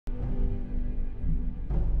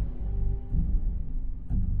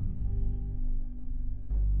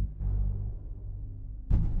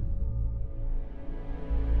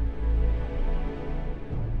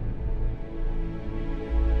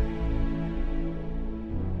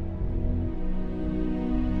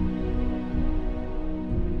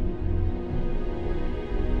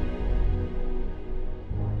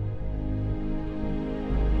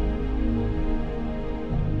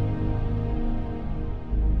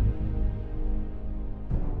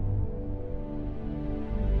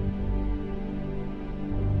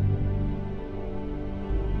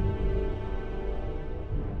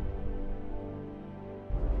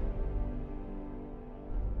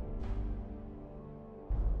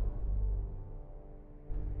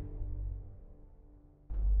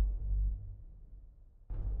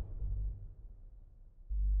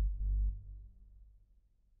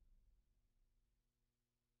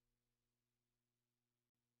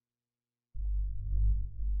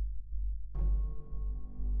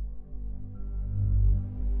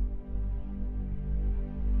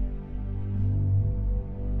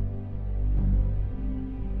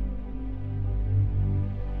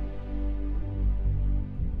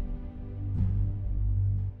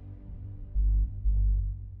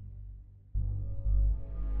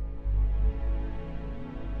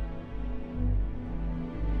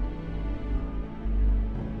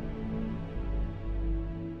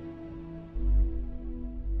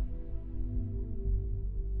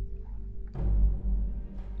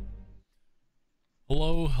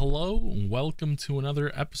Hello, hello, and welcome to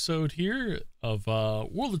another episode here of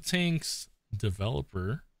World of Tanks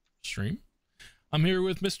developer stream. I'm here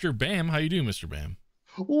with Mr. Bam. How you doing, Mr. Bam?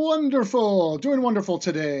 Wonderful. Doing wonderful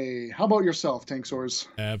today. How about yourself, Tankz0rz?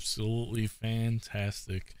 Absolutely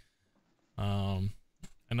fantastic. I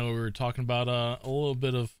know we were talking about a little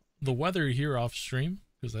bit of the weather here off stream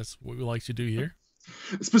because that's what we like to do here.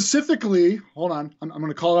 Specifically, hold on, I'm going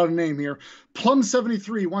to call out a name here.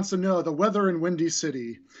 Plum73 wants to know the weather in Windy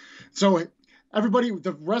City. So everybody,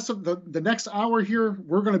 the rest of the next hour here,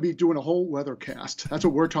 we're going to be doing a whole weather cast. That's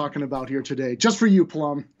what we're talking about here today, just for you,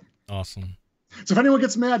 Plum. Awesome. So if anyone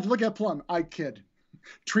gets mad, look at Plum. I kid.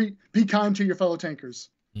 Be kind to your fellow tankers.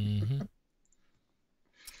 Mm-hmm.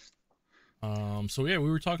 So yeah,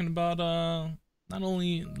 we were talking about not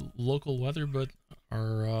only local weather, but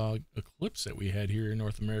our eclipse that we had here in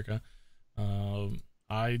North America.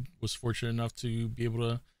 I was fortunate enough to be able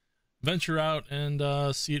to venture out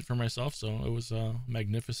and see it for myself, so it was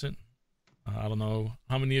magnificent. I don't know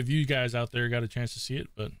how many of you guys out there got a chance to see it,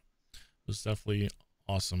 but it was definitely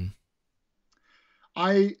awesome.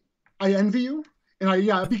 I envy you. And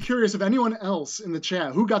I'd be curious if anyone else in the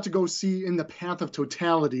chat who got to go see in the path of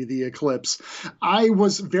totality the eclipse. I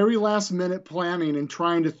was very last minute planning and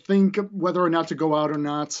trying to think whether or not to go out or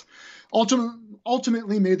not.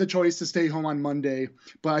 Ultimately made the choice to stay home on Monday,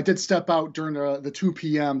 but I did step out during the 2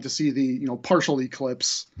 p.m. to see the partial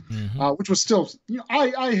eclipse, which was still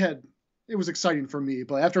it was exciting for me.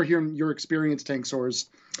 But after hearing your experience, Tankz0rz,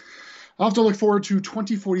 I'll have to look forward to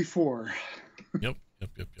 2044. Yep.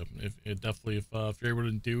 If you're able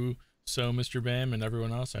to do so, Mr. Bam, and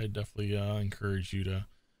everyone else, I definitely encourage you to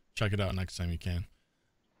check it out next time you can.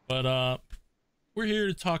 But we're here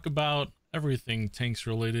to talk about everything tanks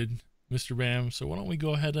related, Mr. Bam. So why don't we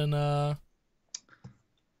go ahead and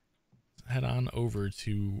head on over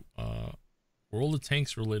to World of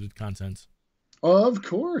Tanks related content. Of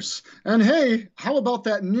course. And hey, how about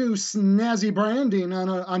that new snazzy branding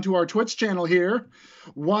onto our Twitch channel here?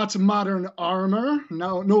 WoT Modern Armor,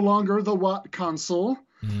 no longer the WoT console.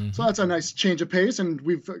 Mm-hmm. So that's a nice change of pace. And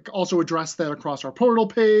we've also addressed that across our portal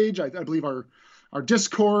page, I believe our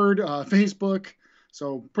Discord, Facebook.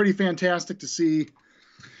 So pretty fantastic to see.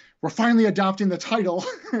 We're finally adopting the title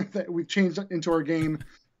that we've changed into our game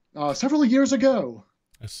several years ago.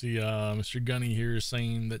 I see Mr. Gunny here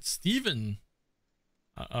saying that Steven...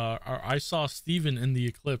 I saw Steven in the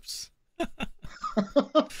eclipse.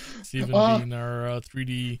 Steven being our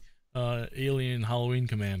 3D alien Halloween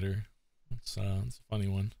commander. It's a funny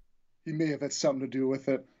one. He may have had something to do with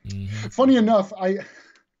it. Mm-hmm. Funny enough, I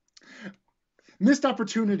missed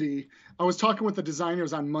opportunity. I was talking with the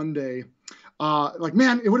designers on Monday.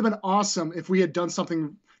 Man, it would have been awesome if we had done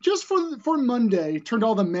something just for Monday, turned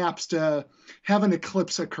all the maps to have an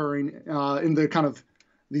eclipse occurring in the kind of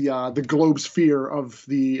the globe sphere of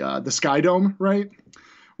the Sky Dome, right?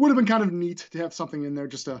 Would have been kind of neat to have something in there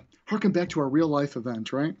just to harken back to our real life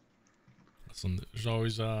event, right? Listen, there's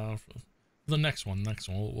always the next one.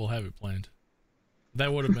 We'll have it planned.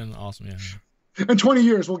 That would have been awesome, yeah. In 20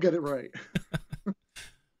 years, we'll get it right.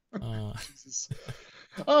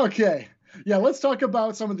 Okay. Yeah, let's talk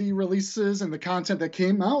about some of the releases and the content that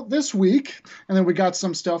came out this week. And then we got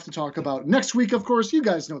some stuff to talk about next week, of course. You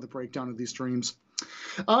guys know the breakdown of these streams.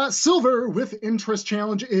 Silver with Interest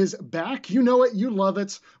Challenge is back. You know it. You love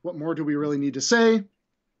it. What more do we really need to say?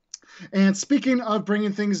 And speaking of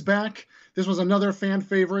bringing things back, this was another fan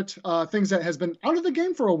favorite. Things that has been out of the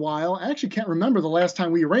game for a while. I actually can't remember the last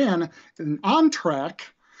time we ran an on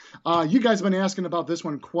track. You guys have been asking about this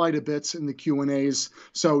one quite a bit in the Q&As.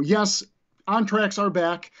 So yes, on tracks are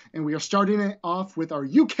back, and we are starting it off with our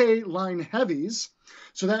UK line heavies.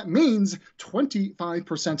 So that means 25%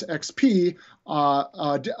 XP. I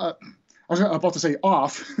was about to say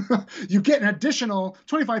off. You get an additional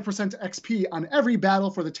 25% XP on every battle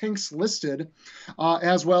for the tanks listed,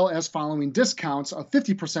 as well as following discounts of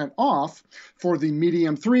 50% off for the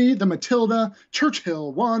Medium 3, the Matilda,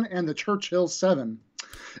 Churchill 1, and the Churchill 7.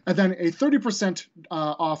 And then a 30%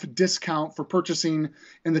 off discount for purchasing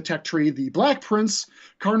in the tech tree the Black Prince,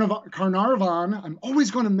 Carnarvon. I'm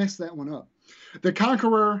always going to mess that one up. The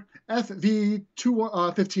Conqueror,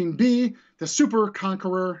 FV215B, the Super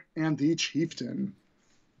Conqueror, and the Chieftain.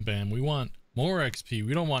 Bam, we want more XP.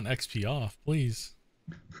 We don't want XP off, please.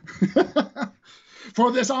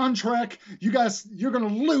 For this on track, you guys, you're going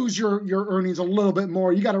to lose your earnings a little bit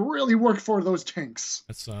more. You got to really work for those tanks.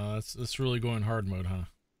 That's really going hard mode, huh?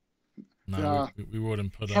 No, we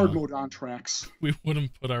wouldn't put hard mode on tracks. We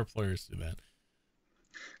wouldn't put our players through that.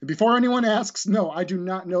 Before anyone asks, no, I do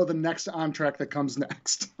not know the next on track that comes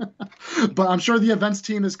next. But I'm sure the events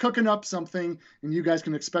team is cooking up something, and you guys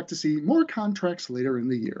can expect to see more contracts later in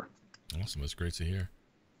the year. Awesome. That's great to hear.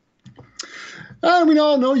 And we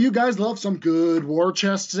all know you guys love some good war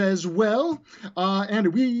chests as well.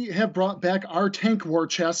 And we have brought back our tank war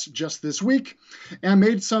chest just this week and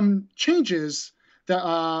made some changes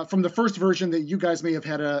that from the first version that you guys may have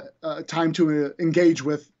had a time to engage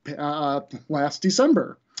with last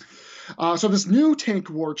December. So this new tank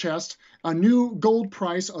war chest, a new gold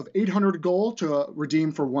price of 800 gold to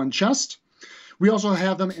redeem for one chest. We also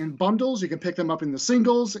have them in bundles. You can pick them up in the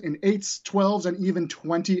singles, in 8s, 12s, and even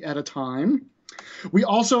 20 at a time. We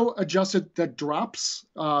also adjusted the drop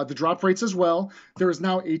rates as well. There is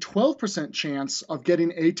now a 12% chance of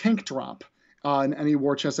getting a tank drop in any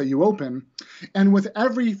war chest that you open. And with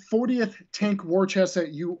every 40th tank war chest that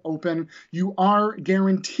you open, you are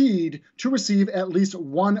guaranteed to receive at least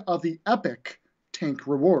one of the epic tank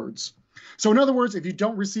rewards. So in other words, if you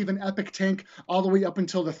don't receive an epic tank all the way up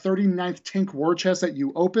until the 39th tank war chest that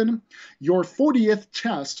you open, your 40th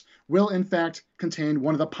chest will in fact contain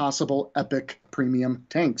one of the possible epic premium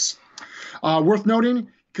tanks. Worth noting,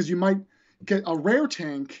 because you might get a rare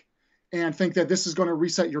tank and think that this is going to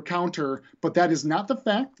reset your counter, but that is not the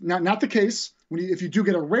fact, not the case. If you do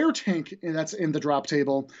get a rare tank that's in the drop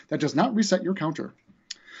table, that does not reset your counter.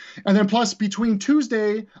 And then plus between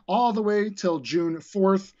Tuesday all the way till June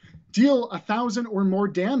 4th, deal 1,000 or more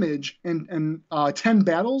damage in 10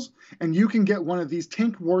 battles, and you can get one of these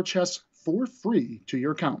tank war chests for free to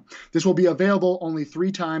your account. This will be available only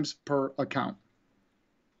 3 times per account.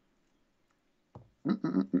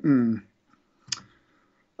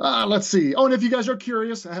 Let's see. Oh, and if you guys are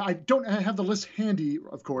curious, I don't have the list handy,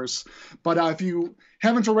 of course, but if you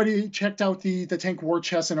haven't already checked out the tank war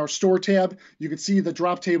chest in our store tab, you can see the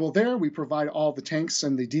drop table there. We provide all the tanks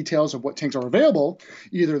and the details of what tanks are available,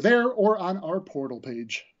 either there or on our portal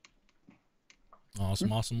page.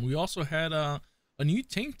 Awesome, awesome. We also had a new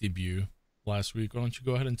tank debut last week. Why don't you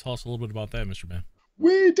go ahead and tell us a little bit about that, Mr. Ben?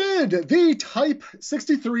 We did! The Type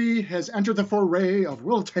 63 has entered the foray of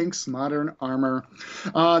World Tank's modern armor.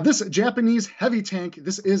 This Japanese heavy tank,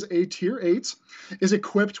 this is a Tier 8, is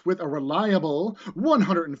equipped with a reliable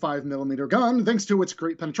 105mm gun thanks to its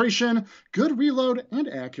great penetration, good reload, and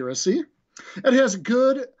accuracy. It has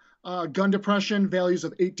good gun depression values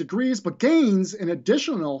of 8 degrees, but gains an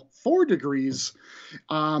additional 4 degrees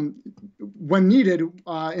when needed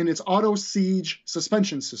in its auto siege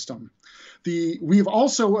suspension system. We've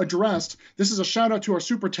also addressed, this is a shout out to our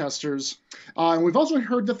super testers, and we've also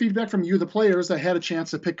heard the feedback from you, the players, that had a chance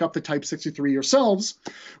to pick up the Type 63 yourselves.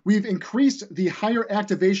 We've increased the higher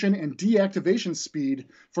activation and deactivation speed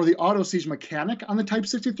for the auto siege mechanic on the Type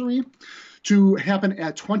 63 to happen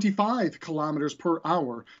at 25 kilometers per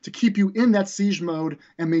hour to keep you in that siege mode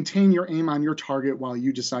and maintain your aim on your target while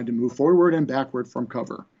you decide to move forward and backward from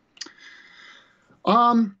cover.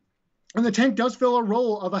 And the tank does fill a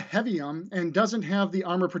role of a heavium and doesn't have the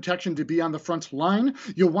armor protection to be on the front line.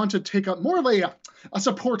 You'll want to take up more of a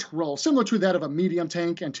support role, similar to that of a medium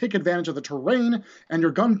tank, and take advantage of the terrain and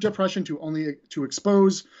your gun depression to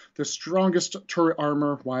expose the strongest turret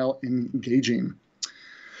armor while engaging.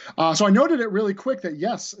 So I noted it really quick that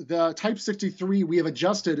yes, the Type 63, we have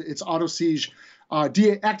adjusted its auto siege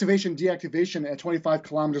deactivation at 25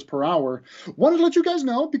 kilometers per hour. Wanted to let you guys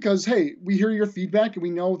know because, hey, we hear your feedback and we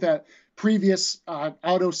know that previous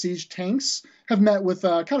auto siege tanks have met with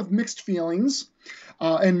kind of mixed feelings.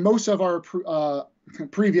 And most of our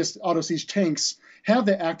previous auto siege tanks have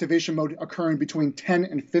the activation mode occurring between 10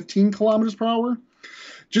 and 15 kilometers per hour.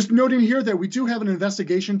 Just noting here that we do have an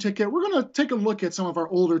investigation ticket. We're going to take a look at some of our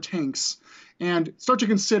older tanks and start to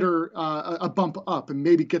consider a bump up and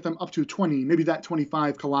maybe get them up to 20, maybe that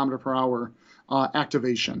 25 kilometer per hour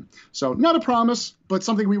activation. So not a promise, but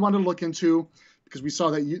something we wanted to look into because we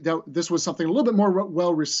saw that this was something a little bit more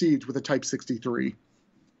well received with the Type 63.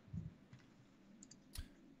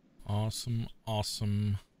 Awesome,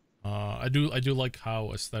 awesome. I do like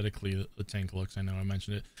how aesthetically the tank looks. I know I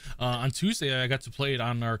mentioned it on Tuesday. I got to play it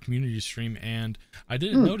on our community stream, and I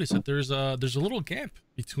didn't notice that there's a little gap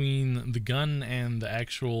between the gun and the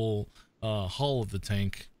actual hull of the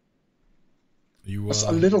tank.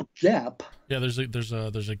 A little gap. Yeah, there's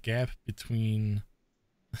a gap between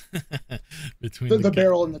the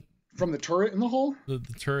barrel and from the turret and the hull. The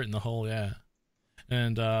turret and the hull, yeah.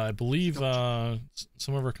 And I believe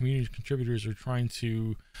some of our community contributors are trying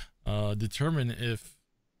to determine if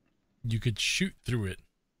you could shoot through it.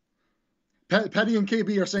 Petty and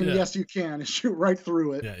KB are saying yes, you can shoot right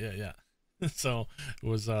through it. Yeah. So it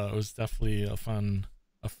was definitely a fun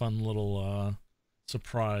little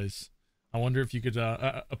surprise. I wonder if you could.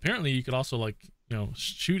 Apparently, you could also like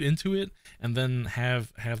shoot into it and then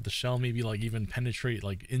have the shell maybe like even penetrate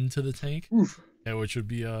like into the tank. Oof. Yeah, which would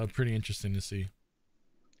be pretty interesting to see.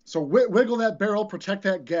 So wiggle that barrel, protect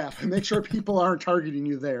that gap, and make sure people aren't targeting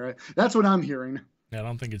you there. That's what I'm hearing. Yeah, I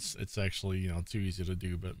don't think it's actually too easy to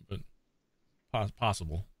do, but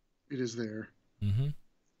possible. It is there. Mm-hmm.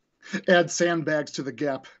 Add sandbags to the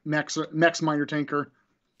gap, max miner tanker.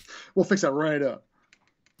 We'll fix that right up.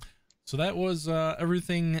 So that was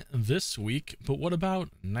everything this week, but what about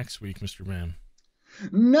next week, Mr. Man?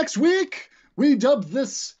 Next week, we dub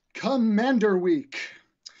this Commander Week.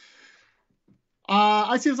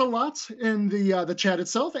 I see there's a lot in the chat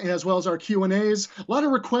itself, as well as our Q&As. A lot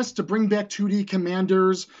of requests to bring back 2D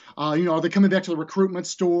commanders. Are they coming back to the recruitment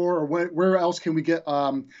store, or where else can we get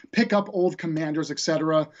pick up old commanders,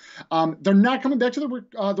 etc. They're not coming back to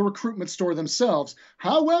the recruitment store themselves.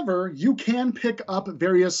 However, you can pick up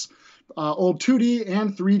various old 2D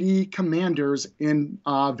and 3D commanders in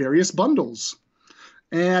various bundles,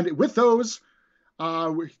 and with those,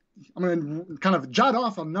 I'm going to kind of jot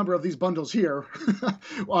off a number of these bundles here.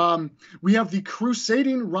 We have the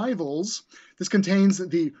Crusading Rivals. This contains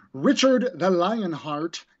the Richard the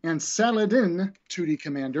Lionheart and Saladin 2D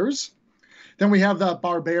commanders. Then we have the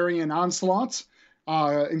Barbarian Onslaught,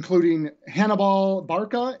 including Hannibal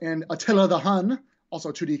Barca and Attila the Hun,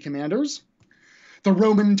 also 2D commanders. The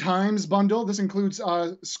Roman Times bundle. This includes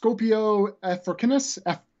Scipio Africanus.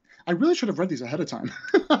 I really should have read these ahead of time.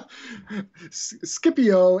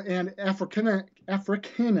 Scipio and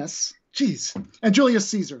Africanus. Jeez. And Julius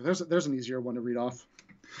Caesar. There's an easier one to read off.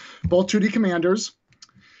 Both 2D commanders.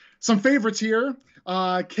 Some favorites here.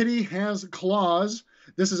 Kitty has claws.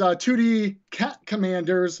 This is 2D cat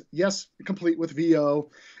commanders. Yes, complete with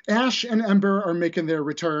VO. Ash and Ember are making their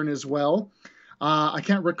return as well. I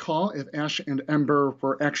can't recall if Ash and Ember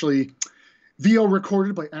were actually VO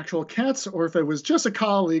recorded by actual cats, or if it was just a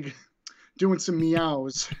colleague doing some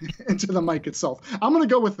meows into the mic itself. I'm going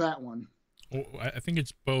to go with that one. Well, I think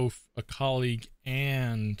it's both a colleague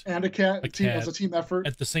and a cat. As a team effort.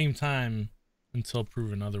 At the same time, until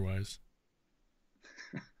proven otherwise.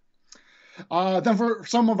 Then for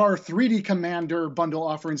some of our 3D Commander bundle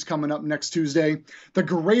offerings coming up next Tuesday, the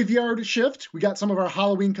Graveyard Shift. We got some of our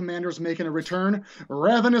Halloween commanders making a return.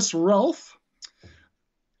 Ravenous Ralph.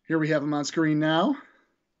 Here we have him on screen now.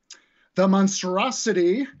 The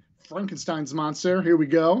Monstrosity, Frankenstein's monster. Here we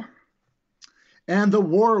go. And the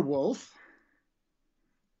Werewolf.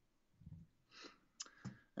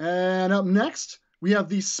 And up next, we have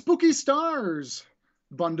the Spooky Stars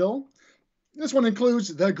bundle. This one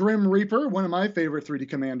includes the Grim Reaper, one of my favorite 3D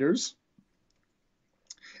commanders.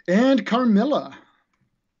 And Carmilla,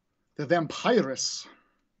 the Vampirus.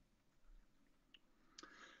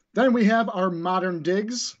 Then we have our Modern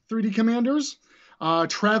Digs 3D commanders.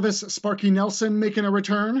 Travis Sparky Nelson making a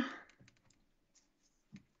return.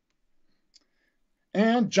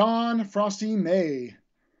 And John Frosty May.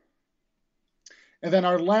 And then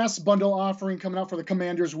our last bundle offering coming out for the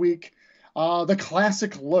Commanders Week, the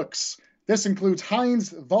Classic Looks. This includes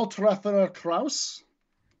Heinz Waltrather Kraus.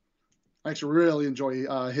 I actually really enjoy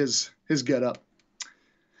his getup.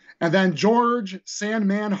 And then George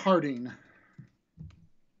Sandman Harding.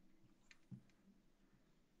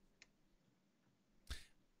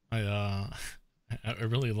 I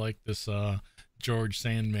really like this George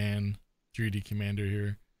Sandman 3D commander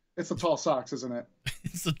here. It's the tall socks, isn't it?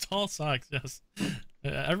 It's the tall socks, yes.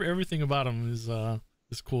 Everything about him is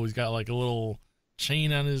cool. He's got like a little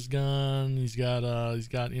chain on his gun. He's got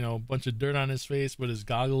a bunch of dirt on his face, but his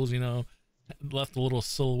goggles, left a little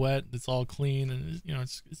silhouette. It's all clean, and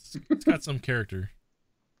it's got some character.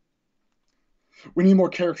 We need more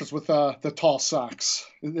characters with the tall socks.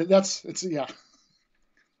 Yeah.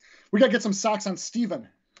 We gotta get some socks on Steven.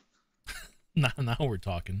 Now we're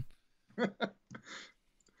talking.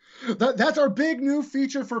 That's our big new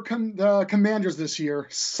feature for the Commanders this year.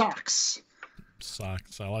 Socks.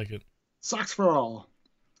 Socks. I like it. Socks for all.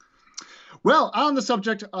 Well, on the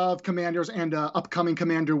subject of Commanders and upcoming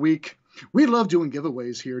Commander Week, we love doing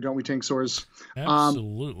giveaways here, don't we, Tankz0rz?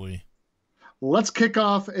 Absolutely. Let's kick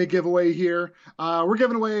off a giveaway here. We're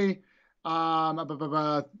giving away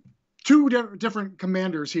two different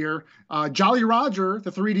commanders here. Jolly Roger,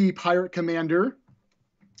 the 3D Pirate Commander.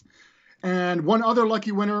 And one other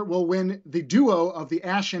lucky winner will win the duo of the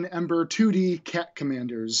Ash and Ember 2D Cat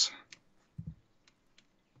Commanders.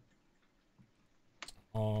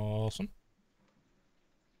 Awesome.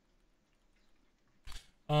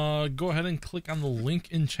 Go ahead and click on the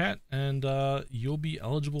link in chat, and you'll be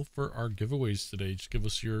eligible for our giveaways today. Just give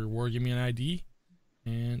us your Wargaming ID,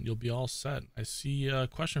 and you'll be all set. I see a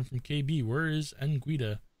question from KB. Where is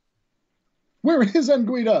Nguida? Where is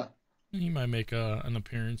Anguita? He might make an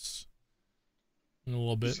appearance in a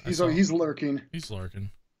little bit. He's lurking. He's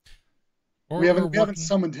lurking. We haven't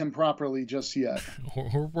summoned him properly just yet.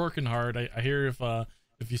 We're working hard. I hear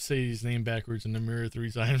if you say his name backwards in the mirror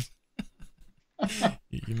 3 times,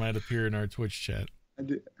 you might appear in our Twitch chat.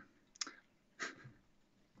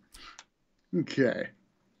 Okay.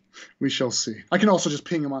 We shall see. I can also just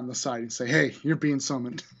ping him on the side and say, hey, you're being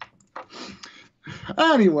summoned.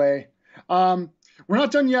 Anyway, we're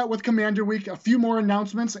not done yet with Commander Week. A few more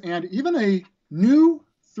announcements and even a new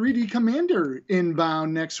 3D Commander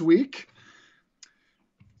inbound next week.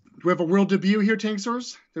 Do we have a world debut here,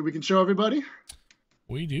 Tankz0rz, that we can show everybody?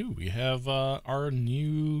 We do. We have our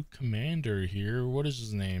new commander here. What is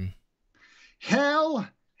his name? Hell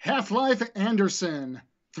Half-Life Anderson,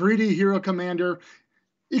 3D hero commander,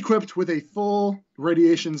 equipped with a full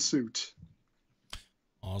radiation suit.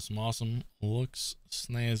 Awesome, awesome. Looks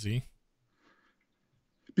snazzy.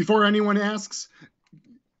 Before anyone asks,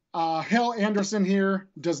 Hell Anderson here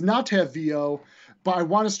does not have VO, but I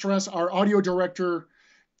want to stress our audio director,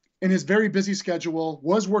 in his very busy schedule,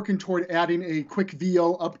 was working toward adding a quick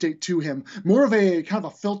VO update to him. More of a kind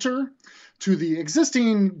of a filter to the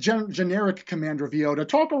existing generic Commander VO to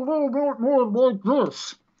talk a little bit more like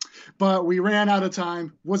this. But we ran out of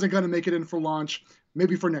time. Wasn't going to make it in for launch.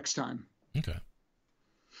 Maybe for next time. Okay.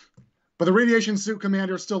 But the Radiation Suit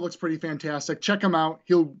Commander still looks pretty fantastic. Check him out.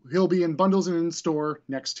 He'll be in bundles and in store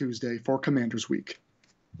next Tuesday for Commanders Week.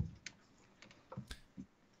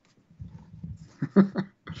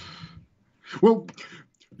 We'll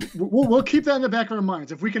keep that in the back of our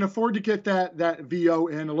minds. If we can afford to get that VO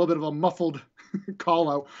in, a little bit of a muffled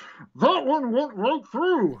call out, that one went right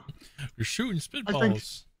through. You're shooting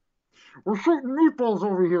spitballs. We're shooting meatballs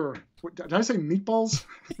over here. What, did I say meatballs?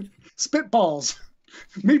 Spitballs.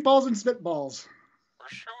 Meatballs and spitballs. We're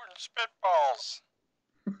shooting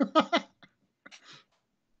spitballs.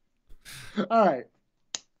 All right.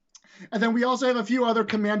 And then we also have a few other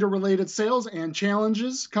Commander-related sales and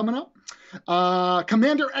challenges coming up.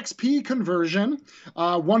 Commander XP conversion.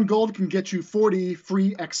 1 gold can get you 40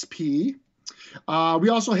 free XP. We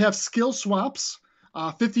also have skill swaps,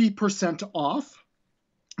 50% off.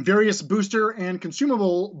 Various booster and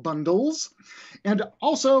consumable bundles. And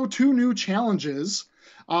also 2 new challenges.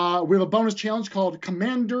 We have a bonus challenge called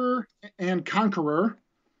Commander and Conqueror.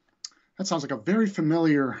 That sounds like a very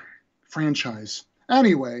familiar franchise.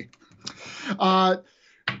 Anyway,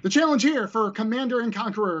 the challenge here for Commander and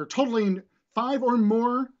Conqueror, totaling 5 or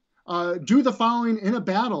more, do the following in a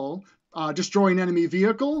battle: destroy an enemy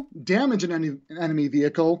vehicle, damage an enemy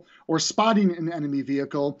vehicle, or spotting an enemy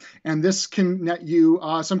vehicle, and this can net you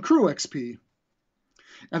some crew XP.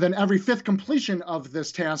 And then every 5th completion of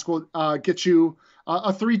this task will get you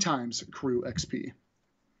a 3 times crew XP.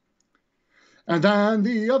 And then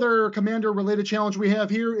the other Commander-related challenge we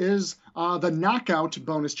have here is the Knockout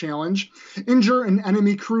bonus challenge. Injure an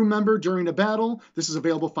enemy crew member during a battle. This is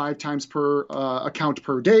available 5 times per account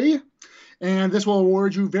per day. And this will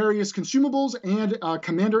award you various consumables and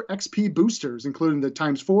Commander XP boosters, including the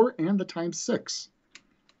 ×4 and the ×6.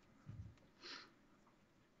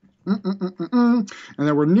 And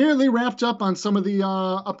then we're nearly wrapped up on some of the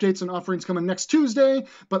updates and offerings coming next Tuesday.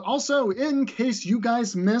 But also, in case you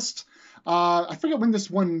guys missed, I forget when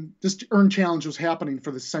this Earn Challenge was happening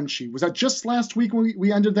for the Senshi. Was that just last week when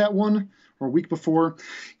we ended that one, or a week before?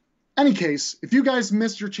 Any case, if you guys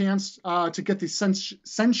missed your chance to get the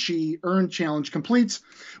Senshi Earn Challenge complete,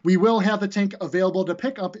 we will have the tank available to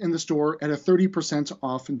pick up in the store at a 30%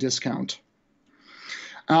 off discount.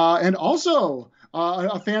 And also,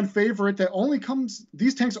 a fan favorite that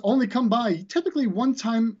these tanks only come by typically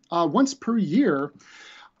once per year.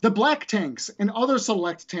 The Black Tanks and other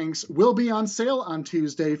select tanks will be on sale on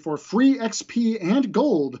Tuesday for free XP and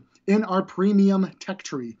gold in our premium tech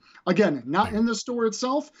tree. Again, not in the store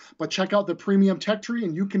itself, but check out the premium tech tree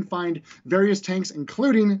and you can find various tanks,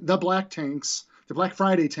 including the Black Tanks, the Black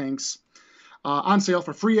Friday tanks, on sale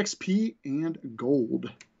for free XP and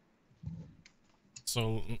gold.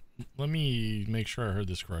 So let me make sure I heard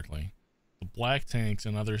this correctly. The Black Tanks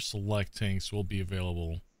and other select tanks will be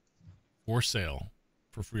available for sale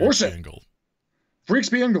for free XP and gold. Free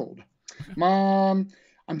XP and gold.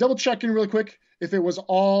 I'm double checking really quick if it was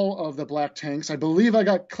all of the Black Tanks. I believe I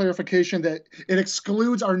got clarification that it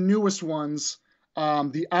excludes our newest ones,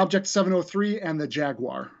 the Object 703 and the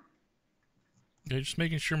Jaguar. Okay, just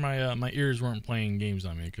making sure my ears weren't playing games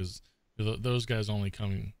on me, because those guys only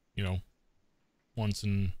come, once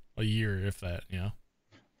in a year, if that,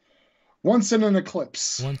 Once in an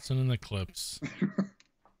eclipse. Once in an eclipse.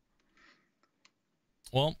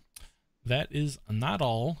 Well, that is not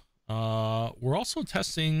all. We're also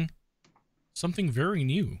testing something very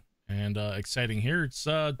new and exciting here. It's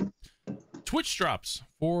Twitch drops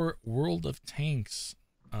for World of Tanks.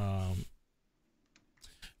 If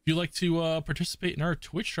you'd like to participate in our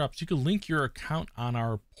Twitch drops, you can link your account on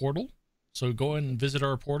our portal. So go ahead and visit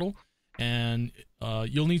our portal, and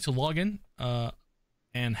you'll need to log in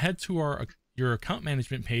and head to your account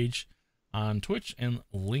management page on Twitch and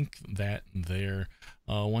link that there.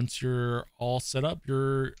 Once you're all set up,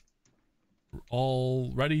 you're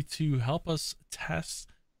all ready to help us test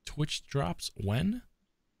Twitch drops when?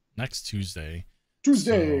 Next Tuesday.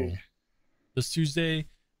 So, this Tuesday,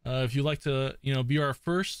 if you'd like to, be our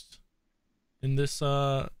first in this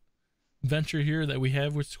venture here that we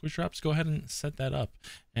have with Twitch drops, go ahead and set that up,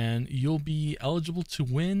 and you'll be eligible to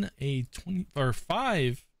win a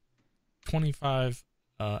 5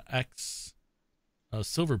 25x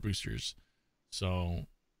silver boosters. So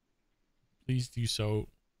please do so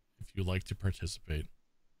if you'd like to participate.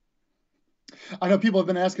 I know people have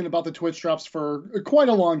been asking about the Twitch drops for quite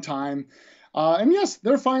a long time. And yes,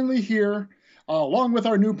 they're finally here. Along with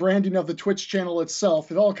our new branding of the Twitch channel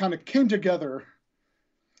itself, it all kind of came together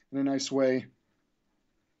in a nice way.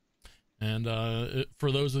 And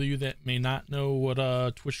for those of you that may not know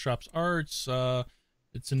what Twitch drops are, it's an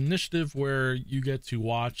initiative where you get to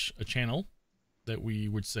watch a channel that we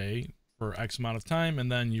would say for X amount of time,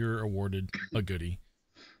 and then you're awarded a goodie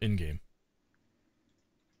in game.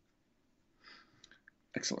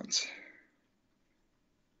 Excellent.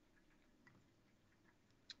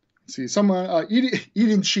 Let's see, someone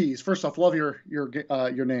eating cheese. First off, love your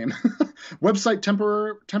name. Website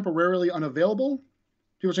temporarily unavailable.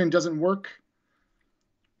 People saying doesn't work.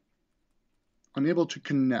 Unable to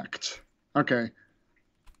connect. Okay.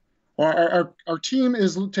 Well, our team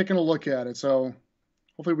is taking a look at it, so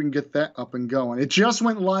hopefully we can get that up and going. It just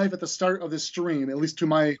went live at the start of the stream, at least to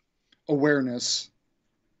my awareness.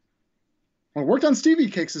 Well, it worked on Stevie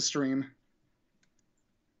Cakes' stream.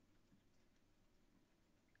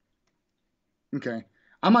 Okay.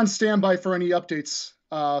 I'm on standby for any updates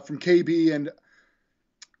from KB and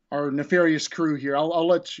our nefarious crew here. I'll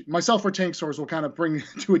let you, myself or Tankz0rz will kind of bring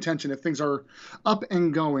to attention if things are up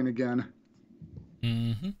and going again.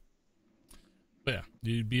 Mm-hmm. But yeah,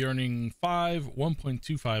 you'd be earning 5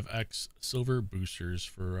 1.25x silver boosters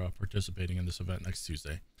for participating in this event next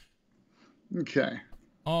Tuesday. Okay.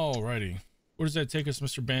 Alrighty. Where does that take us,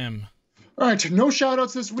 Mr. Bam? All right, no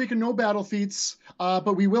shout-outs this week and no battle feats,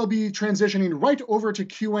 but we will be transitioning right over to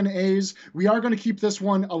Q&As. We are going to keep this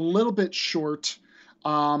one a little bit short,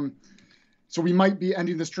 so we might be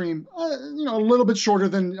ending the stream, a little bit shorter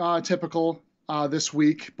than typical this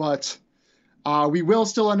week, but we will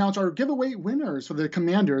still announce our giveaway winners for the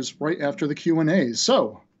commanders right after the Q&As.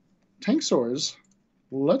 So, Tankz0rz,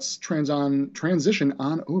 let's transition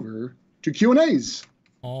on over to Q&As.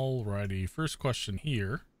 Alrighty, first question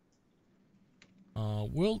here.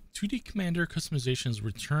 Will 2D Commander customizations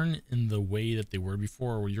return in the way that they were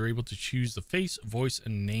before, where you're able to choose the face, voice,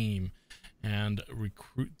 and name and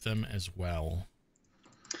recruit them as well?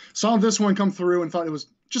 Saw this one come through and thought it was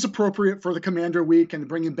just appropriate for the Commander Week and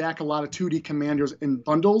bringing back a lot of 2D Commanders in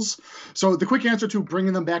bundles. So the quick answer to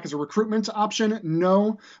bringing them back as a recruitment option,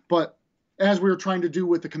 no, but as we were trying to do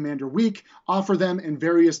with the Commander Week, offer them in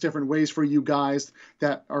various different ways for you guys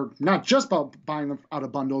that are not just about buying them out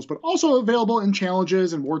of bundles, but also available in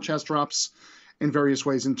challenges and war chest drops in various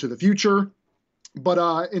ways into the future.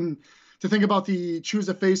 But to think about the choose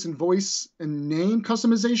a face and voice and name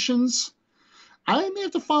customizations, I may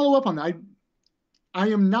have to follow up on that. I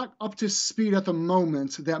am not up to speed at the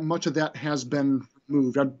moment that much of that has been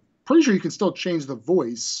moved. I'm pretty sure you can still change the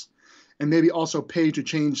voice and maybe also pay to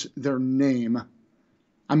change their name.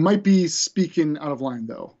 I might be speaking out of line,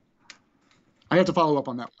 though. I have to follow up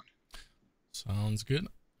on that one. Sounds good.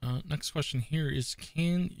 Next question here is,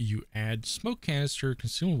 can you add smoke canister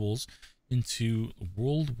consumables into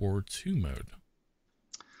World War II mode?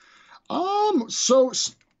 So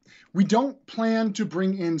we don't plan to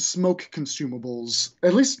bring in smoke consumables,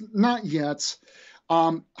 at least not yet.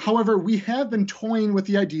 However, we have been toying with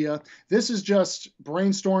the idea. This is just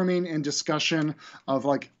brainstorming and discussion of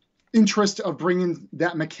interest of bringing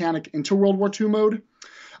that mechanic into World War II mode.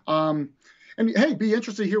 And hey, be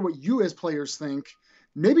interested to hear what you as players think.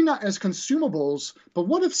 Maybe not as consumables, but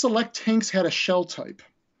what if select tanks had a shell type,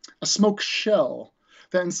 a smoke shell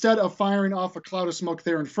that instead of firing off a cloud of smoke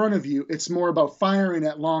there in front of you, it's more about firing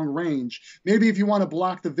at long range. Maybe if you want to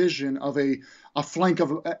block the vision of a flank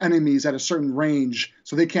of enemies at a certain range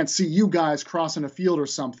so they can't see you guys crossing a field or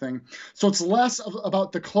something. So it's less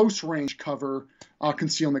about the close range cover,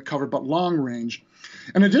 concealment cover, but long range.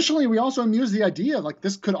 And additionally, we also amused the idea like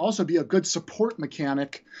this could also be a good support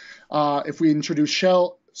mechanic if we introduce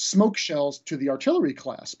smoke shells to the artillery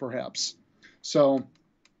class, perhaps. So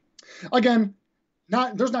again,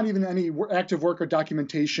 there's not even any active work or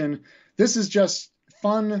documentation. This is just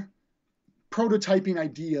fun prototyping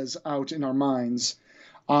ideas out in our minds.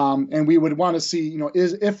 And we would want to see,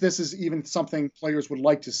 if this is even something players would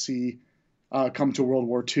like to see come to World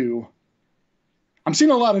War II. I'm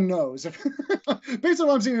seeing a lot of no's. Based on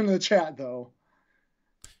what I'm seeing in the chat, though.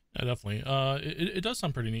 Yeah, definitely. It does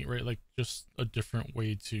sound pretty neat, right? Like just a different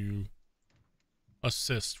way to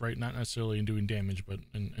assist, right? Not necessarily in doing damage, but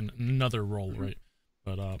in another role, right?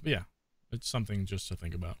 But yeah, it's something just to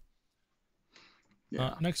think about.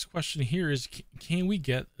 Yeah. Next question here is, can we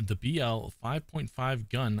get the BL 5.5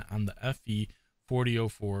 gun on the FE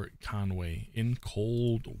 4004 Conway in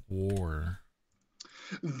Cold War?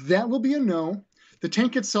 That will be a no. The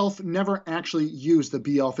tank itself never actually used the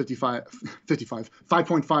BL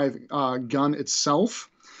 5.5 gun itself.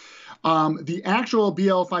 The actual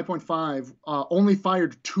BL 5.5 only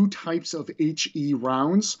fired 2 types of HE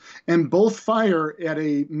rounds, and both fire at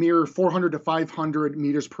a mere 400 to 500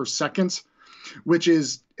 meters per second, which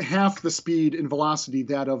is half the speed and velocity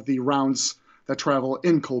that of the rounds that travel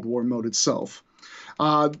in Cold War mode itself.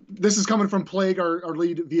 This is coming from Plague, our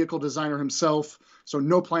lead vehicle designer himself, so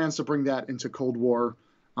no plans to bring that into Cold War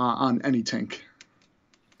on any tank.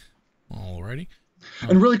 Alrighty.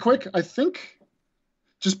 And really quick, I think,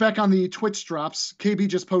 just back on the Twitch drops, KB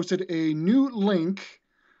just posted a new link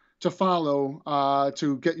to follow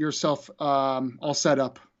to get yourself all set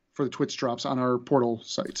up for the Twitch drops on our portal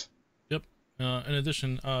site. Yep. In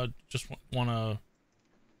addition, just want to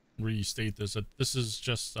restate this, that this is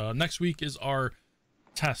just next week is our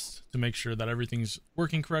test to make sure that everything's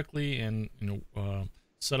working correctly and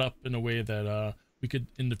set up in a way that we could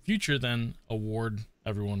in the future then award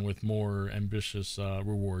everyone with more ambitious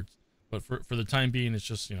rewards. But for the time being, it's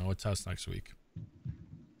just a test next week.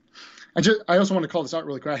 I also want to call this out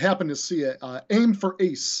really quick. I happened to see it. Aim for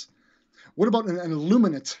Ace. What about an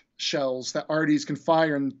illuminate shells that RDs can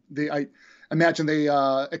fire, and I imagine they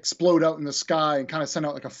explode out in the sky and kind of send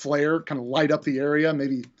out like a flare, kind of light up the area,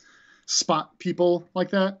 maybe spot people like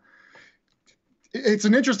that. It's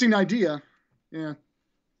an interesting idea. Yeah.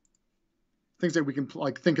 Things that we can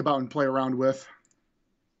think about and play around with.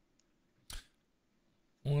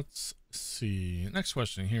 Let's see. Next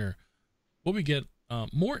question here. Will we get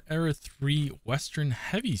more Era 3 Western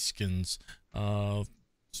heavy skins,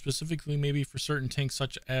 specifically maybe for certain tanks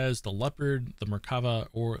such as the Leopard, the Merkava,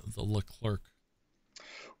 or the Leclerc?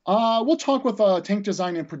 We'll talk with tank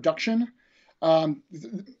design and production.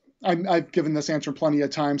 I've given this answer plenty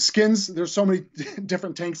of times. Skins, there's so many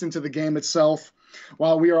different tanks into the game itself.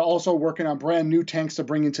 While we are also working on brand new tanks to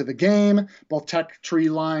bring into the game, both tech tree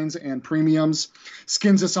lines and premiums.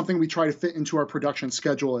 Skins is something we try to fit into our production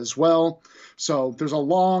schedule as well. So there's a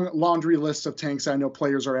long laundry list of tanks. I know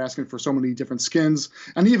players are asking for so many different skins,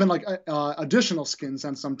 and even like additional skins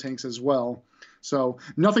on some tanks as well. So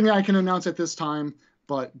nothing I can announce at this time,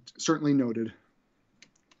 but certainly noted.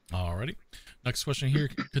 Alrighty. Next question here.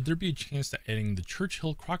 Could there be a chance to adding the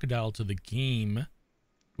Churchill Crocodile to the game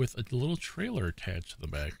with a little trailer attached to the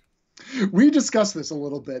back? We discussed this a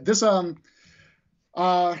little bit. This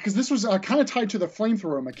because this was kind of tied to the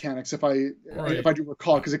flamethrower mechanics, if I do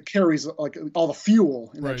recall, because it carries like all the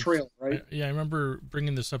fuel in that trailer, right? Yeah, I remember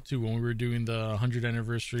bringing this up too when we were doing the 100th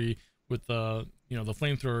anniversary with the the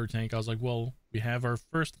flamethrower tank. I was like, well, we have our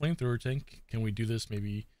first flamethrower tank. Can we do this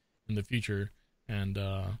maybe in the future? And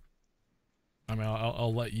I mean,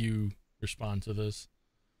 I'll let you respond to this.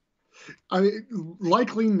 I mean,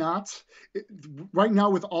 likely not. Right now,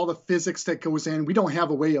 with all the physics that goes in, we don't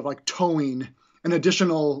have a way of like towing an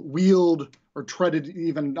additional wheeled or treaded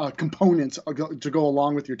even components to go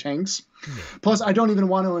along with your tanks. Yeah. Plus, I don't even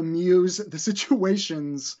want to amuse the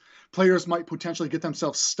situations players might potentially get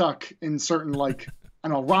themselves stuck in certain like I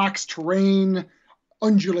don't know, rocks, terrain,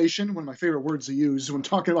 undulation. One of my favorite words to use when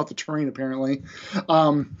talking about the terrain, apparently.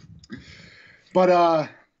 I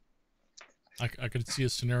could see a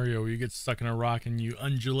scenario where you get stuck in a rock and you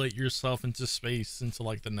undulate yourself into space into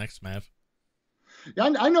like the next map.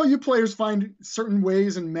 Yeah, I know you players find certain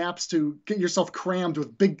ways and maps to get yourself crammed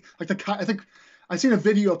with big, like I think I've seen a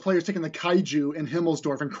video of players taking the kaiju in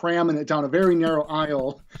Himmelsdorf and cramming it down a very narrow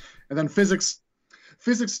aisle, and then physics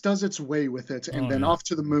physics does its way with it, and Oh, then yeah. off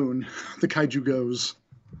to the moon the kaiju goes.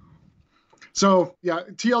 So yeah,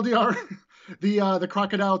 TLDR, the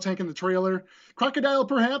crocodile tank in the trailer. Crocodile,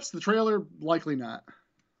 perhaps. The trailer, likely not.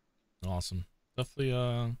 Awesome.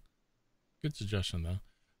 Definitely good suggestion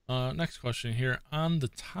though. Next question here. On the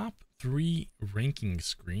top 3 ranking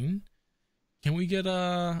screen, can we have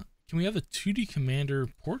a 2D commander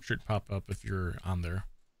portrait pop up if you're on there?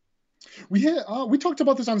 We talked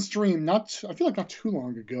about this on stream. I feel like not too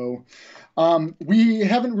long ago. We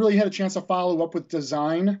haven't really had a chance to follow up with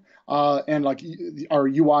design and like our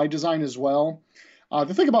UI design as well.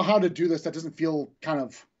 To think about how to do this that doesn't feel kind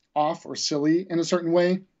of off or silly in a certain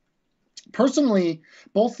way. Personally,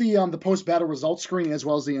 both the post battle results screen as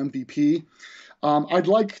well as the MVP, I'd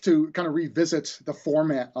like to kind of revisit the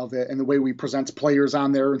format of it and the way we present players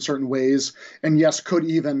on there in certain ways. And yes, could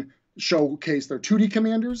even showcase their 2D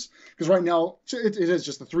commanders, because right now it is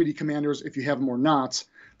just the 3D commanders, if you have them or not,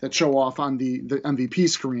 that show off on the MVP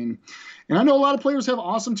screen. And I know a lot of players have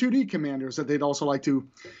awesome 2D commanders that they'd also like to,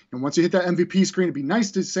 and once you hit that MVP screen, it'd be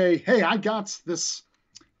nice to say, hey, I got this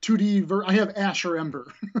 2D, I have Ash or Ember,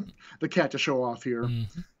 the cat to show off here.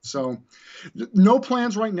 Mm-hmm. So no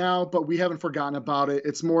plans right now, but we haven't forgotten about it.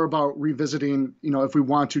 It's more about revisiting, if we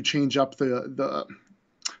want to change up the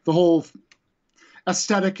whole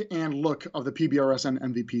aesthetic and look of the PBRS and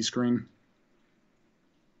MVP screen.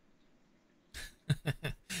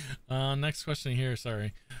 Next question here.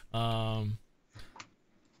 Sorry. When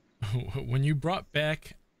you brought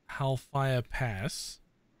back Halfaya Pass,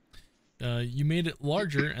 you made it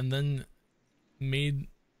larger and then made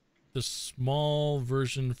the small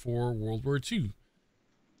version for World War II.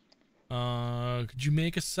 Could you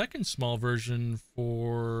make a second small version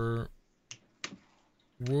for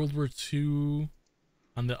World War II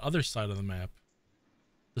on the other side of the map,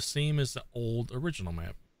 the same as the old original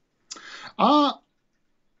map?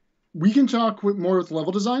 We can talk more with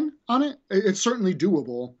level design on it. It's certainly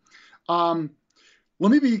doable. Let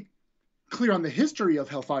me be clear on the history of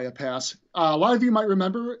Hellfire Pass. A lot of you might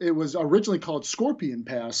remember it was originally called Scorpion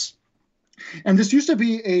Pass. And this used to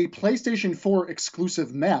be a PlayStation 4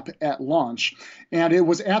 exclusive map at launch. And it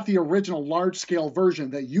was at the original large-scale version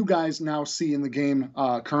that you guys now see in the game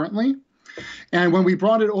currently. And when we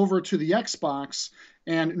brought it over to the Xbox,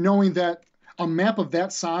 and knowing that a map of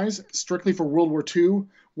that size, strictly for World War II,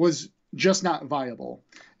 was just not viable.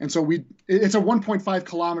 And so it's a 1.5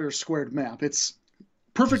 kilometer squared map. It's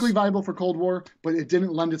perfectly viable for Cold War, but it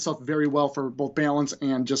didn't lend itself very well for both balance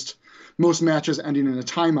and just most matches ending in a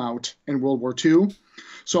timeout in World War II.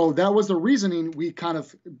 So that was the reasoning we kind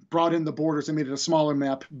of brought in the borders and made it a smaller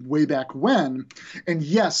map way back when. And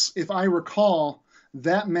yes, if I recall,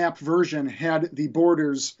 that map version had the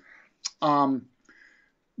borders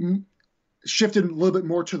shifted a little bit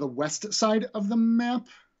more to the west side of the map,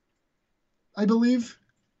 I believe.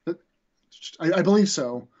 I believe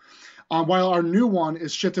so. While our new one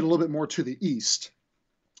is shifted a little bit more to the east.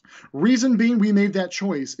 Reason being we made that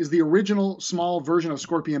choice is the original small version of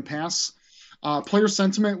Scorpion Pass. Player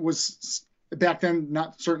sentiment was back then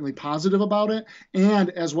not certainly positive about it, and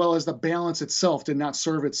as well as the balance itself did not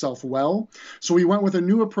serve itself well. So we went with a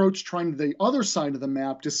new approach, trying the other side of the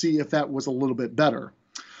map to see if that was a little bit better.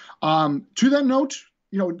 To that note,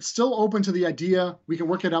 still open to the idea. We can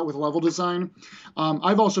work it out with level design.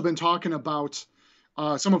 I've also been talking about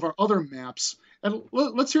some of our other maps. And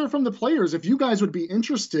let's hear from the players. If you guys would be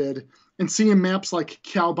interested in seeing maps like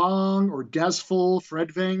Kaobong or Desful,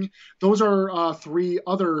 Fredving, those are 3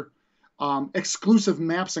 other exclusive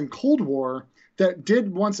maps in Cold War that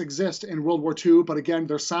did once exist in World War II, but again,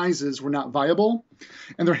 their sizes were not viable.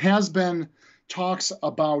 And there has been talks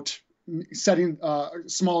about setting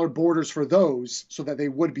smaller borders for those so that they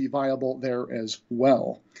would be viable there as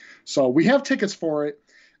well. So we have tickets for it.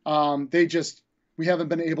 We haven't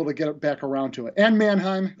been able to get it back around to it. And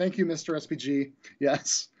Mannheim. Thank you, Mr. SPG.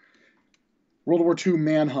 Yes. World War II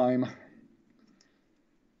Mannheim.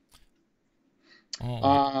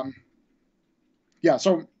 Yeah,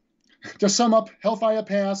 so to sum up, Hellfire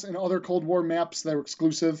Pass and other Cold War maps that are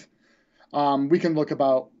exclusive, we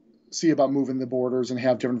can see about moving the borders and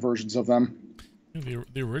have different versions of them.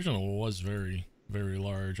 The original was very, very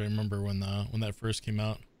large. I remember when that first came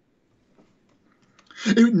out.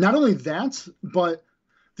 Not only that, but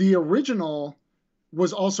the original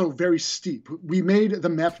was also very steep. We made the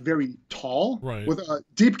map very tall, right, with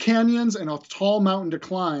deep canyons and a tall mountain to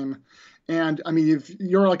climb. And I mean, if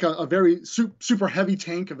you're like a very super heavy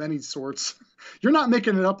tank of any sorts, you're not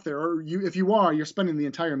making it up there. Or if you are, you're spending the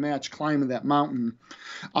entire match climbing that mountain.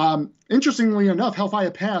 Interestingly enough, Hellfire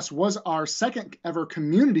Pass was our second ever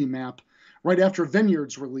community map right after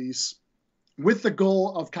Vineyard's release. with the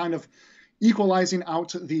goal of kind of equalizing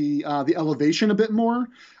out the elevation a bit more,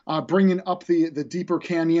 bringing up the deeper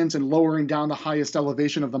canyons and lowering down the highest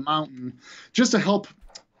elevation of the mountain, just to help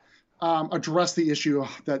address the issue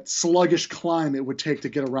that sluggish climb it would take to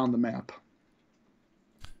get around the map.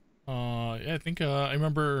 Yeah, I think I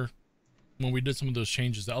remember when we did some of those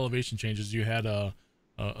changes, the elevation changes. You had a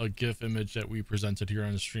GIF image that we presented here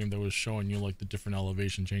on the stream that was showing you like the different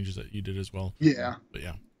elevation changes that you did as well. Yeah, but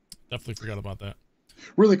yeah, definitely forgot about that.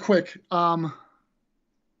 Really quick, a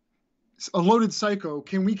loaded psycho.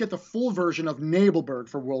 Can we get the full version of Nabelberg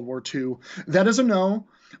for World War II? That is a no.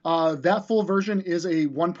 That full version is a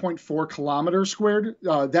 1.4 kilometer squared.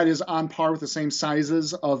 That is on par with the same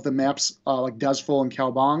sizes of the maps like Desful and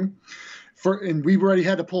Kalbang. And we already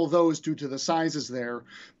had to pull those due to the sizes there.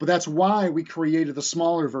 But that's why we created the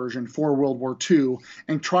smaller version for World War II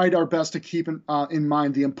and tried our best to keep in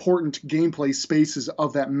mind the important gameplay spaces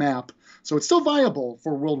of that map. So it's still viable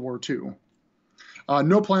for World War II.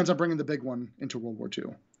 No plans on bringing the big one into World War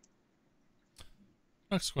II.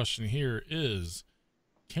 Next question here is,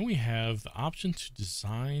 can we have the option to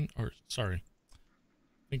design, or sorry,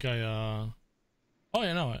 I think oh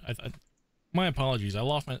yeah, no, my apologies. I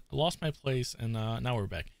lost my place, and now we're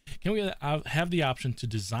back. Can we have the option to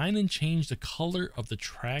design and change the color of the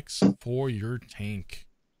tracks for your tank?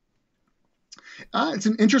 It's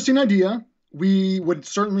an interesting idea. We would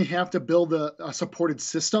certainly have to build a supported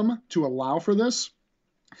system to allow for this.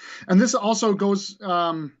 And this also goes,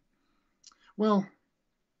 well,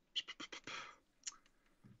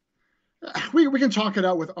 we can talk it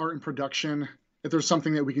out with art and production if there's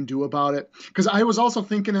something that we can do about it. Because I was also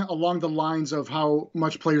thinking along the lines of how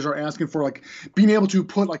much players are asking for, like being able to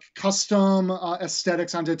put like custom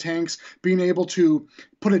aesthetics onto tanks, being able to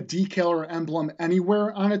put a decal or emblem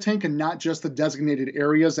anywhere on a tank and not just the designated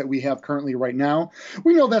areas that we have currently right now.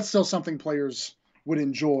 We know that's still something players would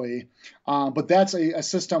enjoy, but that's a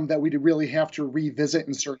system that we'd really have to revisit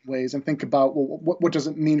in certain ways and think about, well, what does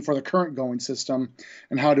it mean for the current going system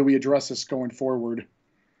and how do we address this going forward?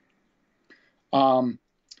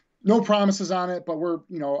 No promises on it, but we're,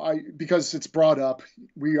 because it's brought up,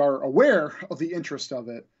 we are aware of the interest of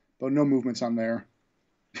it, but no movements on there.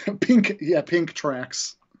 Pink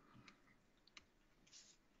tracks.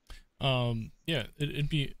 Yeah, it'd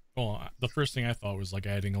be, well, the first thing I thought was like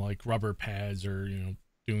adding like rubber pads or,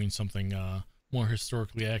 doing something, more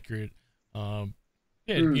historically accurate. Yeah,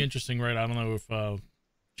 it'd be interesting, right? I don't know if,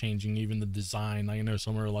 changing even the design, I know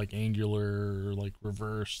some are like angular or like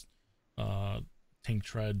reversed, tank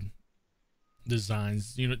tread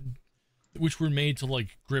designs, which were made to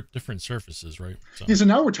like grip different surfaces, right? So, yeah, so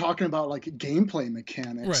now we're talking about like gameplay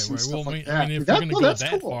mechanics, right? Well, like I mean, if we're gonna go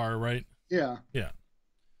that far, right? Yeah.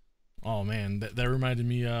 Oh man, that reminded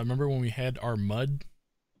me. Remember when we had our mud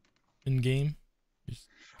in game? Just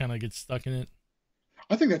kind of get stuck in it.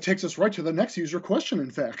 I think that takes us right to the next user question.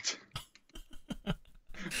 In fact,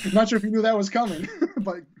 not sure if you knew that was coming,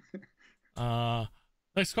 but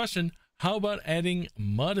next question. How about adding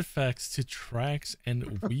mud effects to tracks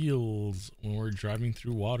and wheels when we're driving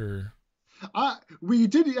through water? We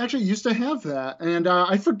did actually used to have that, and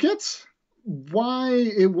I forget why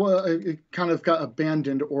it kind of got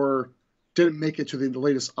abandoned or didn't make it to the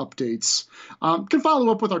latest updates. Can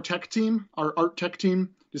follow up with our tech team, our art tech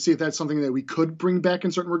team, to see if that's something that we could bring back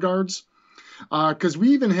in certain regards. Because we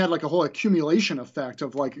even had like a whole accumulation effect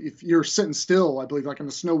of like if you're sitting still, I believe like in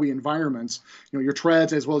the snowy environments, your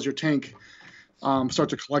treads as well as your tank start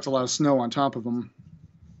to collect a lot of snow on top of them.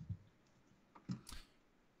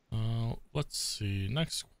 Let's see.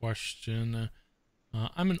 Next question.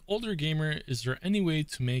 I'm an older gamer. Is there any way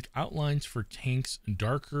to make outlines for tanks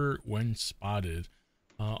darker when spotted?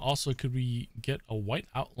 Also, could we get a white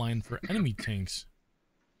outline for enemy tanks?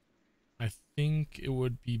 I think it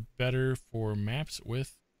would be better for maps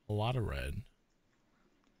with a lot of red.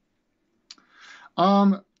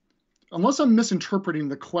 Unless I'm misinterpreting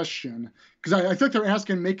the question, because I think they're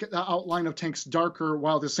asking make the outline of tanks darker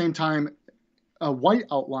while at the same time a white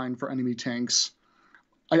outline for enemy tanks.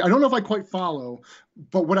 I don't know if I quite follow,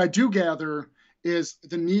 but what I do gather is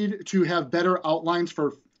the need to have better outlines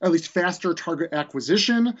for at least faster target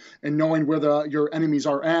acquisition and knowing where your enemies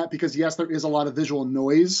are at, because yes, there is a lot of visual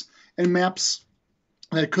noise in maps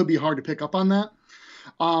that it could be hard to pick up on that.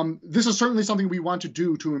 This is certainly something we want to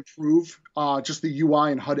do to improve just the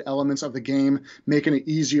UI and HUD elements of the game, making it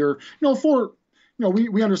easier.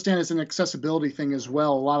 We understand it's an accessibility thing as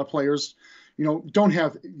well. A lot of players, don't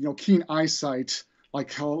have keen eyesight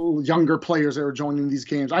like younger players that are joining these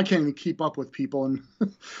games. I can't even keep up with people in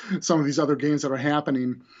some of these other games that are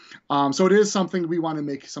happening. So it is something we want to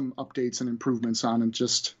make some updates and improvements on, and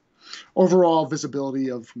just overall visibility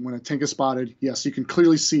of when a tank is spotted, yes, you can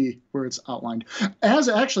clearly see where it's outlined. As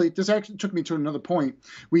actually, this actually took me to another point.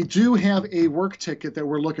 We do have a work ticket that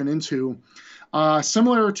we're looking into,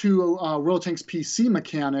 similar to World of Tanks PC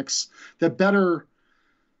mechanics that better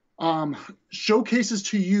showcases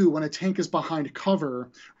to you when a tank is behind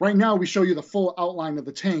cover. Right now, we show you the full outline of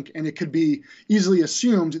the tank, and it could be easily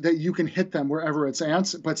assumed that you can hit them wherever it's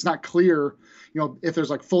at, but it's not clear, if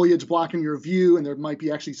there's like foliage blocking your view and there might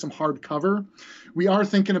be actually some hard cover. We are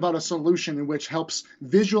thinking about a solution in which helps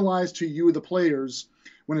visualize to you, the players,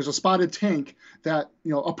 when there's a spotted tank, that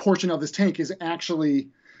a portion of this tank is actually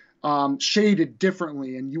shaded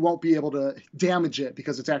differently, and you won't be able to damage it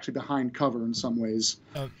because it's actually behind cover in some ways.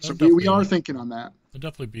 So we are thinking on that. It'd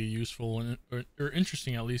definitely be useful and or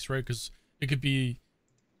interesting, at least, right? Because it could be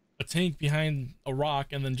a tank behind a rock,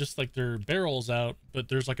 and then just like their barrels out, but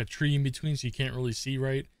there's like a tree in between, so you can't really see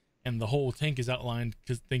right, and the whole tank is outlined,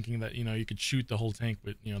 because thinking that you could shoot the whole tank,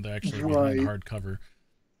 but they're actually behind hard cover.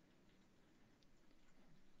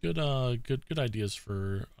 Good ideas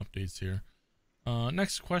for updates here.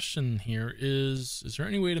 Next question here is there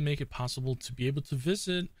any way to make it possible to be able to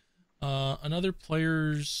visit another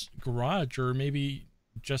player's garage, or maybe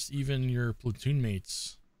just even your platoon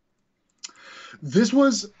mates? This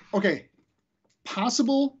was, okay,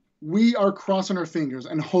 possible. We are crossing our fingers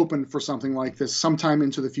and hoping for something like this sometime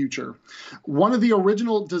into the future. One of the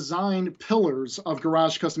original design pillars of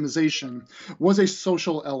garage customization was a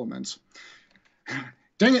social element.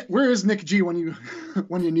 Dang it, where is Nick G when you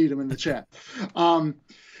need him in the chat?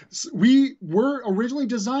 We were originally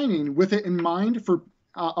designing with it in mind for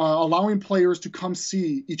allowing players to come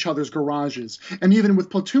see each other's garages. And even with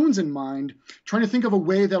platoons in mind, trying to think of a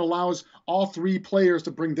way that allows all 3 players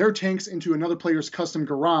to bring their tanks into another player's custom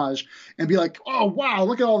garage and be like, oh, wow,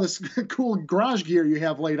 look at all this cool garage gear you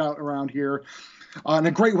have laid out around here. And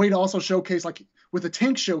a great way to also showcase, like with the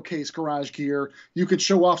tank showcase garage gear, you could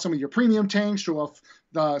show off some of your premium tanks, show off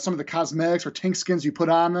some of the cosmetics or tank skins you put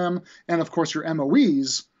on them, and of course your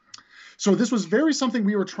MOEs. So this was very something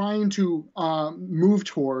we were trying to move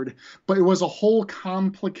toward, but it was a whole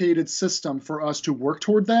complicated system for us to work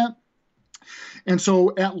toward that. And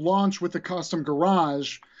so at launch with the custom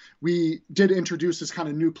garage, we did introduce this kind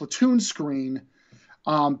of new platoon screen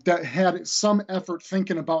that had some effort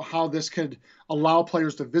thinking about how this could allow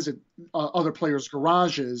players to visit other players'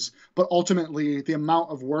 garages, but ultimately the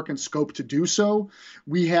amount of work and scope to do so,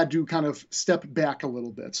 we had to kind of step back a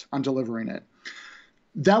little bit on delivering it.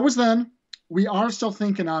 That was then. We are still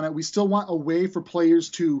thinking on it. We still want a way for players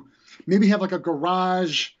to maybe have like a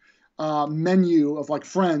garage menu of like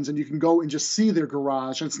friends, and you can go and just see their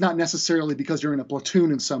garage. And it's not necessarily because you're in a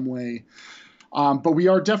platoon in some way. But we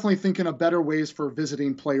are definitely thinking of better ways for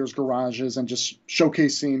visiting players' garages and just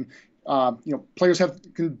showcasing, players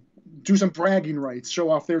can do some bragging rights, show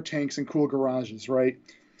off their tanks and cool garages, right?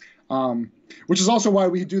 Which is also why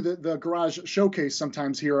we do the garage showcase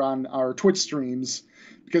sometimes here on our Twitch streams,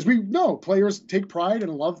 because we know players take pride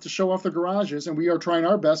and love to show off their garages, and we are trying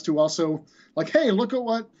our best to also, like, hey, look at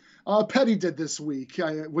what Petty did this week.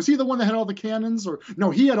 Was he the one that had all the cannons? Or no,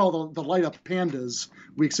 he had all the light up pandas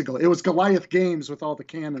weeks ago. It was Goliath Games with all the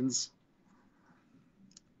cannons.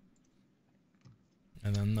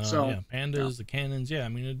 And then pandas, the cannons. Yeah, I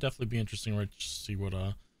mean, it'd definitely be interesting, right, to see what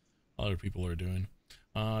other people are doing.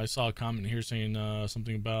 I saw a comment here saying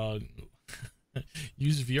something about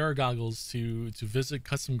use VR goggles to visit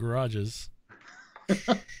custom garages.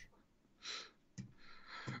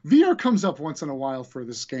 VR comes up once in a while for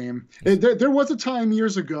this game. There was a time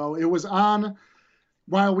years ago, it was on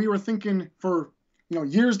while we were thinking for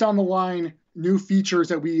years down the line, new features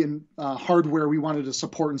that we in hardware we wanted to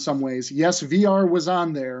support in some ways. Yes, VR was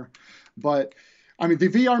on there, but I mean the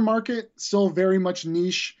VR market still very much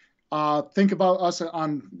niche. Think about us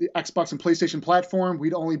on the Xbox and PlayStation platform.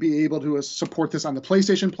 We'd only be able to support this on the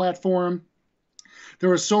PlayStation platform.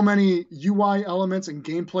 There are so many UI elements and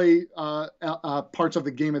gameplay parts of the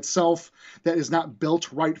game itself that is not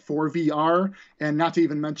built right for VR, and not to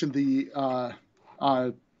even mention the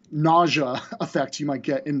nausea effect you might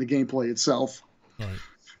get in the gameplay itself. Right.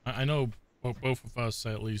 I know both of us,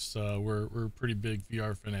 at least, we're pretty big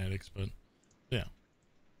VR fanatics, but yeah.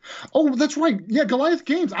 Oh, that's right. Yeah, Goliath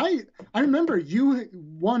Games. I remember you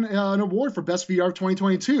won an award for Best VR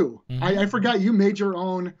 2022. Mm-hmm. I forgot you made your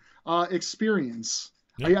own experience.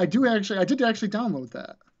 Yep. I did actually download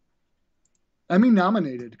that. I mean,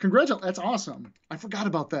 nominated. Congratulations. That's awesome. I forgot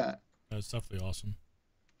about that. That's definitely awesome.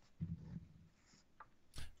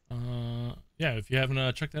 Yeah, if you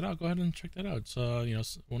haven't checked that out, go ahead and check that out.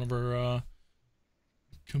 It's one of our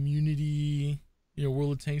community,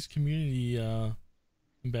 World of Tanks community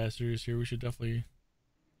ambassadors here. We should definitely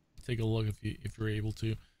take a look if you're able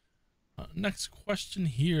to. Next question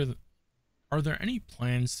here: are there any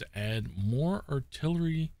plans to add more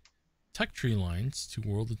artillery tech tree lines to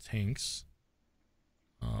World of Tanks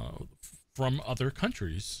from other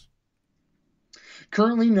countries?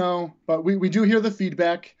 Currently, no, but we do hear the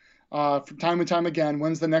feedback from time and time again.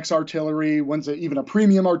 When's the next artillery? When's even a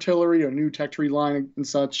premium artillery, a new tech tree line, and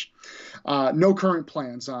such? No current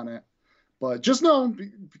plans on it, but just know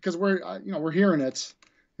because we're hearing it.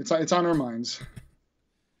 It's on our minds.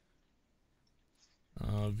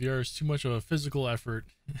 VR is too much of a physical effort.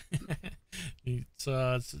 it's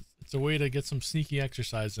a way to get some sneaky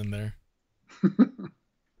exercise in there.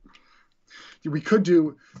 We could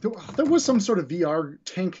do. There was some sort of VR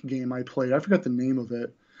tank game I played. I forgot the name of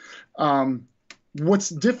it. What's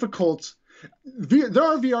difficult? There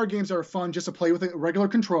are VR games that are fun just to play with a regular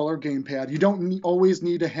controller, gamepad. You don't always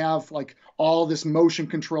need to have like all this motion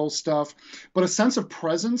control stuff, but a sense of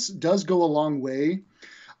presence does go a long way.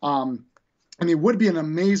 I mean, it would be an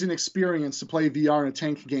amazing experience to play VR in a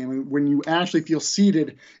tank game when you actually feel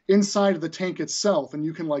seated inside of the tank itself, and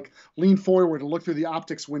you can like lean forward and look through the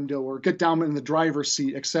optics window or get down in the driver's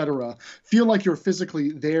seat, etc. Feel like you're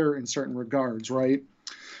physically there in certain regards, right?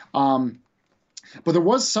 But there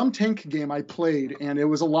was some tank game I played, and it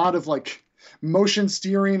was a lot of like motion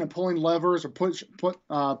steering and pulling levers or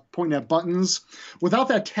pointing at buttons. Without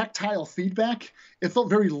that tactile feedback, it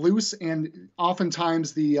felt very loose, and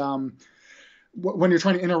oftentimes when you're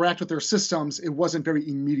trying to interact with their systems, it wasn't very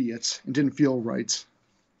immediate and didn't feel right.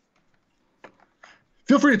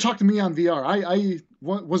 Feel free to talk to me on VR. I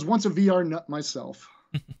was once a VR nut myself.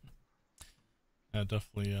 Yeah,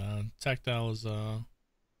 definitely. Tactile is a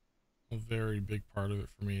very big part of it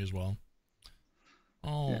for me as well.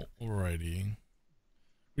 Alrighty. Do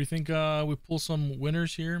you think we pull some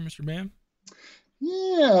winners here, Mr. Bam?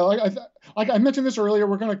 Yeah, like I mentioned this earlier,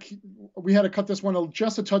 we had to cut this one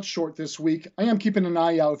just a touch short this week. I am keeping an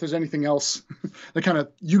eye out if there's anything else that kind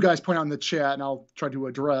of you guys point out in the chat, and I'll try to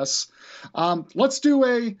address. Let's do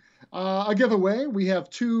a giveaway. We have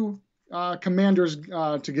two commanders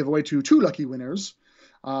to give away to two lucky winners.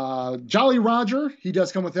 Jolly Roger, he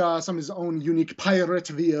does come with some of his own unique pirate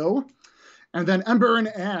VO, and then Ember and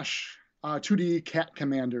Ash, 2D cat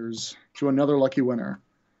commanders, to another lucky winner.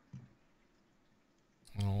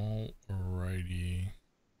 Alrighty.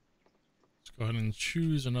 Let's go ahead and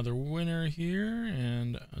choose another winner here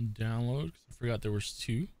and download. I forgot there was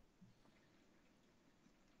two.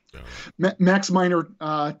 Max Minor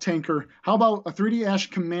Tanker. How about a 3D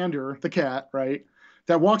Ash Commander, the cat, right?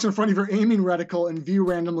 That walks in front of your aiming reticle and view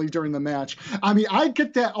randomly during the match. I mean, I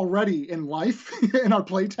get that already in life in our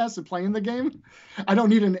playtest and playing the game. I don't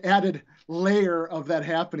need an added layer of that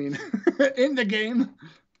happening in the game.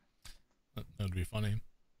 That would be funny.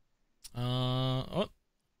 Oh,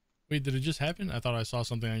 wait, did it just happen? I thought I saw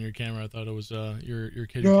something on your camera. I thought it was your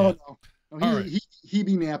kitty cat. No. He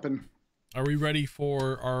be napping. Are we ready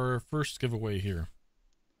for our first giveaway here?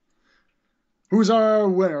 Who's our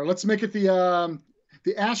winner? Let's make it the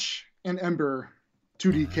Ash and Ember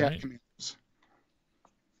 2D cat commanders.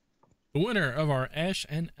 The winner of our Ash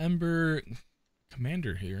and Ember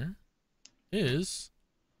commander here is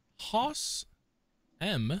Hoss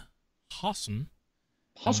M. Hossum.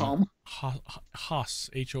 Hossum. Hoss,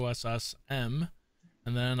 Hossm, and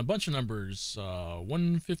then a bunch of numbers,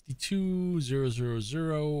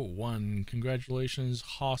 1520001. Congratulations,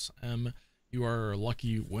 Hoss M. You are our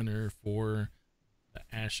lucky winner for the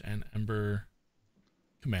Ash and Ember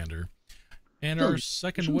commander. And our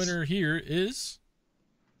second winner here is...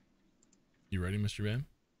 You ready, Mr. Bam?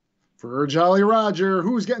 For Jolly Roger.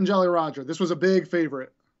 Who's getting Jolly Roger? This was a big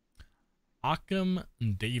favorite. Occam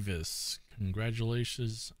Davis.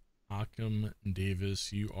 Congratulations, Occam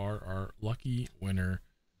Davis. You are our lucky winner.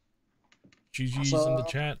 GG's in the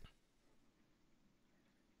chat.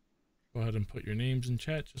 Go ahead and put your names in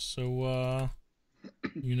chat just so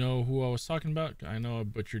you know who I was talking about. I know I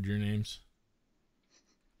butchered your names.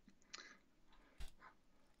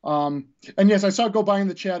 And yes, I saw it go by in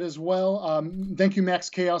the chat as well. Thank you, Max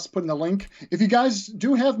Chaos, putting the link. If you guys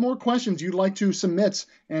do have more questions you'd like to submit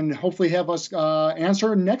and hopefully have us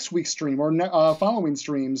answer next week's stream or following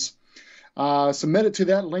streams, submit it to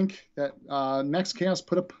that link that Max Chaos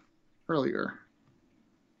put up earlier.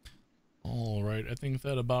 All right, I think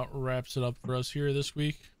that about wraps it up for us here this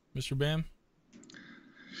week, Mr. Bam.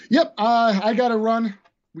 Yep, I gotta run.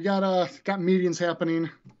 We got meetings happening.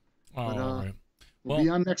 All right. We'll be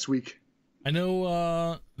on next week. I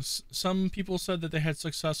know some people said that they had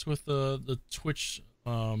success with the Twitch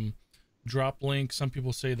drop link. Some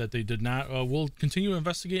people say that they did not. We'll continue to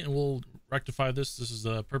investigate and we'll rectify this. This is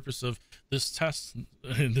the purpose of this test,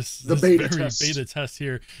 this beta test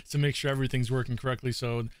here, to make sure everything's working correctly.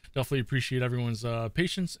 So definitely appreciate everyone's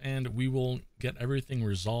patience, and we will get everything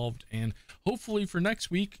resolved. And hopefully for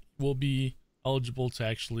next week, we'll be eligible to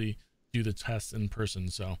actually do the test in person.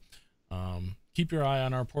 So keep your eye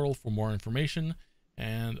on our portal for more information.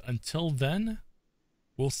 And until then,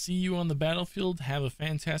 we'll see you on the battlefield. Have a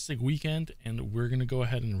fantastic weekend, and we're going to go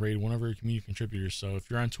ahead and raid one of our community contributors. So if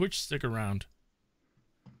you're on Twitch, stick around.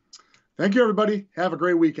 Thank you, everybody. Have a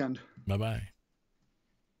great weekend. Bye-bye.